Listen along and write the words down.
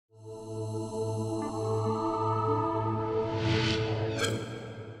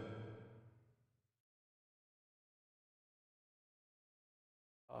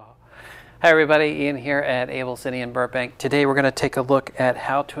Hi everybody, Ian here at AbelCine in Burbank. Today we're going to take a look at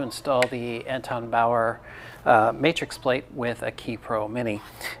how to install the Anton Bauer matrix plate with a KiPro Mini.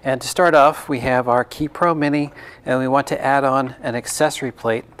 And to start off, we have our KiPro Mini and we want to add on an accessory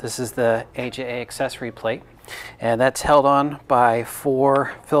plate. This is the AJA accessory plate, and that's held on by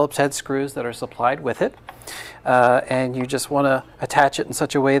 4 Phillips head screws that are supplied with it. And you just want to attach it in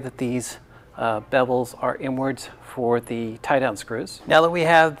such a way that these bevels are inwards for the tie-down screws. Now that we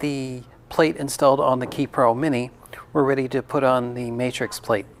have the plate installed on the KiPro Mini, we're ready to put on the matrix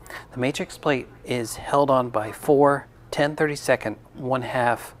plate. The matrix plate is held on by 4 10/32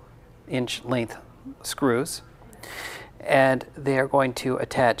 1/2 inch length screws, and they are going to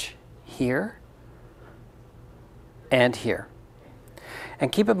attach here and here.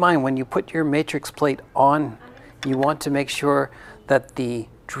 And keep in mind, when you put your matrix plate on, you want to make sure that the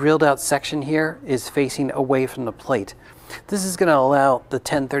drilled out section here is facing away from the plate. This is going to allow the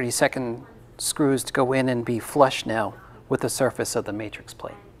 10/32 screws to go in and be flush now with the surface of the matrix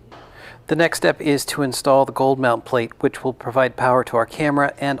plate. The next step is to install the gold mount plate, which will provide power to our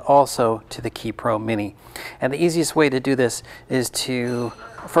camera and also to the KiPro Mini. And the easiest way to do this is to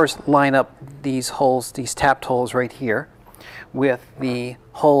first line up these holes, these tapped holes right here, with the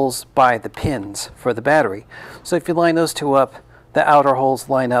holes by the pins for the battery. So if you line those two up, the outer holes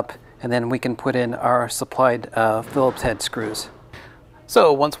line up, and then we can put in our supplied Phillips head screws.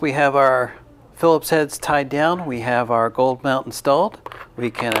 So once we have our Phillips heads tied down, we have our gold mount installed,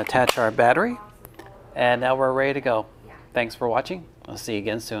 we can attach our battery, and now we're ready to go. Thanks for watching. I'll see you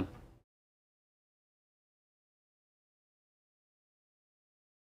again soon.